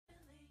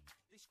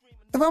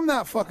if I'm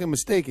not fucking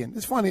mistaken,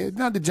 it's funny,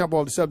 not to jump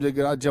off the subject,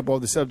 I jump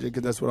off the subject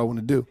because that's what I want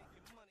to do.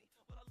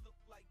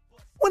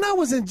 When I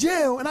was in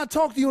jail and I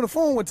talked to you on the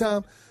phone one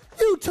time,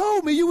 you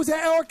told me you was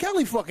at R.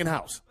 Kelly fucking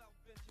house.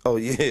 Oh,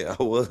 yeah,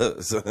 I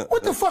was.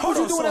 What the fuck was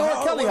you doing at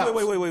R. Kelly house?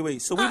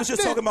 Wait. So we was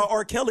just talking about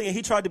R. Kelly and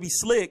he tried to be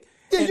slick.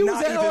 Yeah, and you not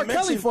was at even R. Kelly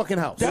mention, fucking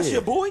house. That's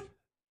your boy?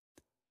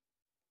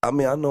 I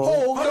mean, I know.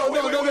 Oh,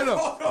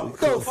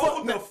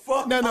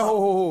 no.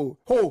 No.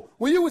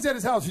 When you was at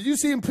his house, did you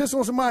see him piss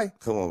on somebody?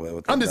 Come on,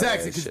 man. I'm just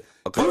asking.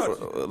 Okay,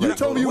 you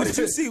told me you was at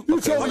his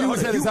house. You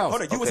was at his house?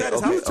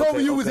 You told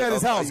me you was at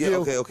his house,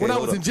 Gil, when I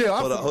was in jail.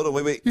 Hold on,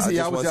 wait. You see,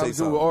 I was out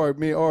with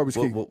me and R was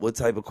kicking. What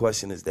type of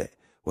question is that?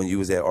 When you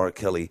was at R.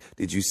 Kelly,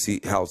 did you see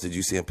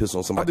him piss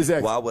on somebody?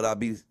 Why would I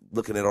be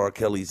looking at R.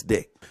 Kelly's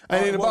dick? I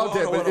ain't about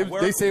that,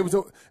 but they say it was.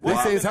 They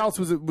say his house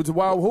was a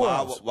wild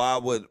whorehouse.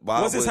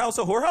 Was his house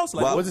a whorehouse?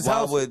 Like, was his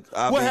house?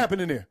 What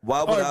happened in there?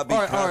 Why would I be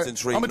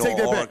concentrating on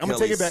R.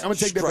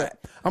 Kelly's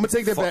strap? I'm gonna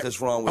take that back. Fuck is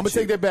wrong with you? I'm gonna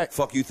take that back.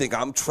 Fuck, you think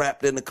I'm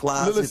trapped in the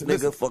closet,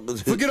 nigga?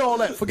 Forget all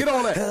that.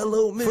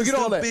 Hello, Mr. Forget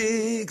all that.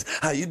 Biggs.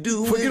 How you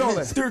doing? Forget all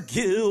that. Mr.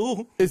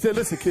 Gill.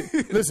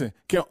 Listen.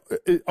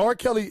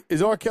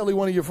 Is R. Kelly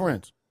one of your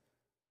friends?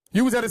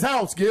 You was at his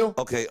house, Gil.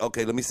 Okay,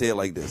 let me say it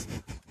like this.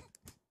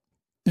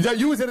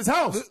 You was at his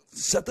house.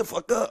 Shut the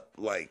fuck up.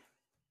 Like,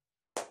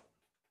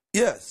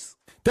 yes.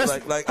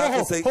 That's like I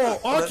can say.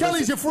 R.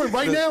 Kelly's your friend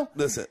right now?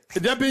 Listen.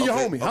 That being your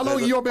homie. How long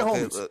have you all been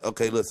homies?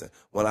 Okay, listen.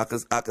 When I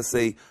could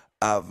say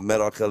I've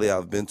met R. Kelly,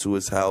 I've been to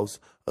his house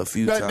a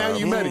few times. Now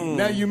you met him.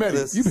 You've been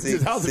to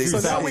his house a few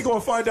times. So now we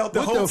gonna find out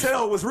the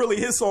hotel was really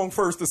his song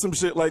first or some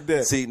shit like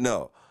that. See,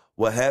 no.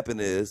 What happened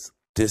is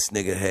this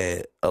nigga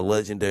had a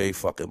legendary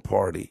fucking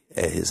party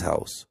at his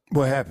house.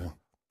 What happened?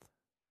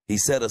 He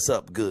set us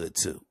up good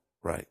too,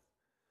 right?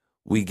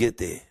 We get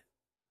there.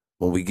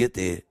 When we get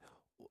there,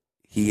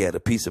 he had a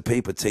piece of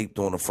paper taped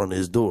on the front of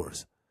his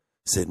doors.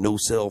 Said no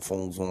cell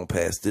phones on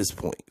past this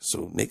point.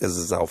 So niggas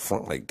is out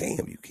front like,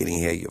 damn, you can't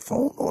even have your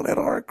phone on at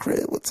our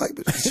crib. What type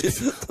of shit?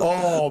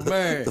 Oh,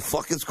 man. The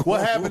fuck is going on?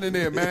 What happened in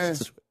there, man?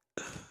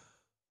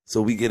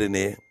 So we get in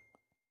there.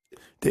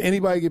 Did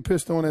anybody get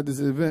pissed on at this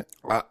event?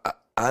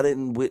 I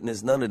didn't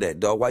witness none of that,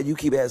 dog. Why you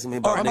keep asking me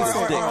about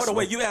niggas' dicks? Hold on,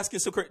 wait. You asking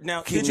so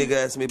now? Keep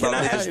nigga asking me about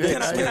niggas'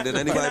 dicks. Did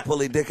anybody pull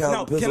their dick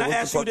out? No, can I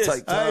ask you this?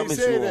 I ain't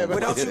saying that.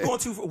 Without you going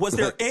too, was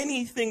there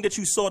anything that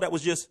you saw that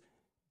was just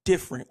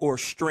different or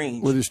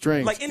strange? Was it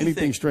strange? Like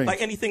anything strange?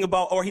 Like anything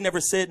about, or he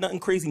never said nothing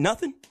crazy?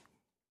 Nothing?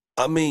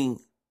 I mean,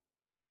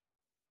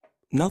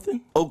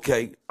 nothing?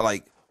 Okay,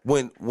 like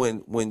when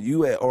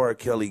you at R.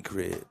 Kelly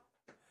crib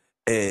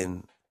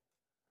and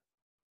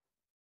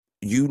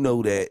you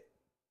know that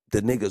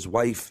the nigga's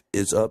wife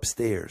is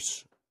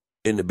upstairs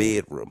in the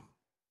bedroom.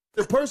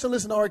 The person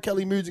listening to R.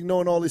 Kelly music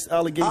knowing all these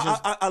allegations.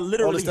 I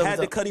literally had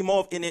to cut him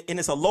off, and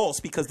it's a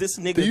loss because this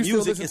nigga's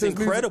music is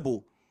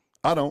incredible.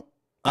 I don't.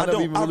 I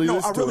really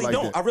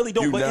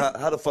don't. But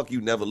how the fuck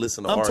you never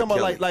listen to R. Kelly? I'm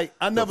talking about like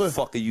I never. The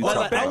fuck are you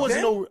talking about? I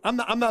wasn't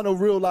I'm not no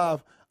real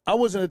live. I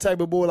wasn't the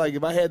type of boy like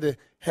if I had to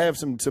have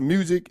some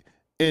music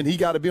and he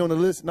got to be on the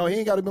list. No, he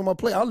ain't got to be on my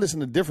play. I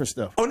listen to different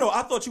stuff. Oh no,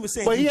 I thought you were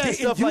saying. But he had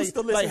stuff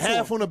like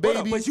half on a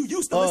baby. But you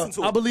used to listen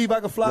to. I Believe I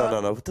Can Fly.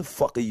 No. What the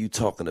fuck are you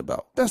talking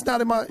about? That's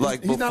not in my.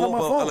 Like he's not on my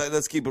phone.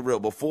 Let's keep it real.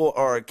 Before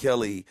R.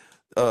 Kelly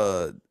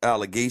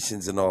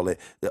allegations and all that,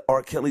 the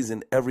R. Kelly's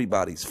in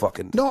everybody's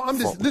fucking. No, I'm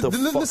just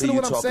listen to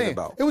what I'm saying.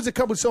 About? It was a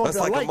couple songs.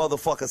 That's like a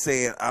motherfucker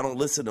saying I don't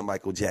listen to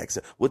Michael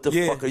Jackson. What the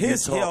fuck are you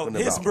talking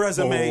about? His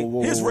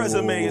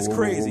resume is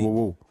crazy.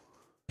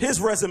 His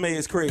resume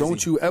is crazy.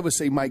 Don't you ever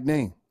say Mike's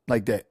name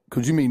like that.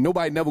 Because you mean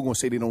nobody never going to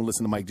say they don't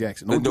listen to Mike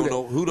Jackson. Who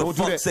the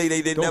fuck say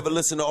they didn't never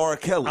listen to R.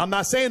 Kelly? I'm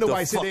not saying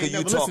nobody said they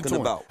never listened to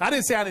him. I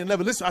didn't say I didn't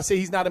never listen. I say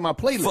he's not in my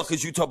playlist. Fuck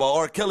is you talking about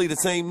R. Kelly, the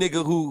same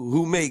nigga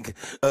who make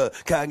Can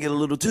I Get a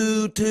Little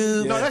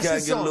Toot-Toot? No, that's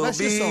his song. That's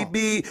his song.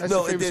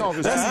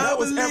 No, that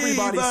was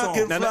everybody's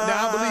song. Now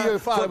I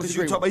Believe Fuck is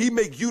you talking about? He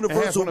make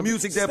universal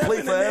music that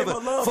play forever.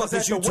 Fuck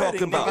is you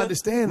talking about? I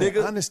understand that.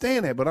 I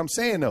understand that. But I'm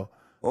saying though.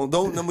 Oh,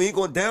 we ain't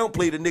gonna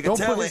downplay the nigga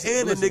talent,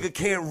 and the nigga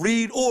can't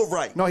read or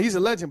write. No, he's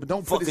a legend, but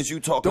don't put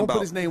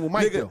his name with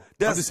Mike, though.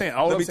 I'm just saying.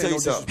 Let me tell you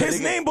something.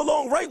 His name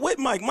belong right with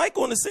Mike. Mike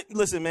on the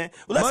listen, man.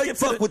 Mike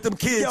fuck with them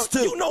kids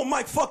too. You know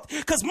Mike fucked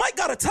because Mike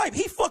got a type.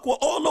 He fuck with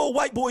all little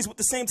white boys with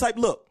the same type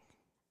look.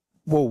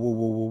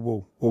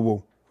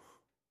 Whoa.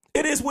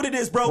 It is what it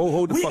is,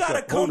 bro. We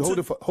gotta come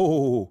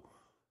to.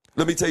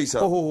 Let me tell you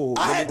something.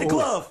 I had the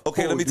glove.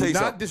 Okay, let me tell you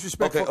something. Not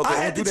disrespectful. I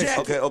had the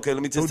jacket. Okay,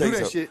 let me just tell you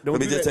something. Don't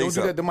do that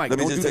shit to Mike. Don't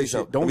do that to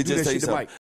Mike. Don't do that shit to Mike.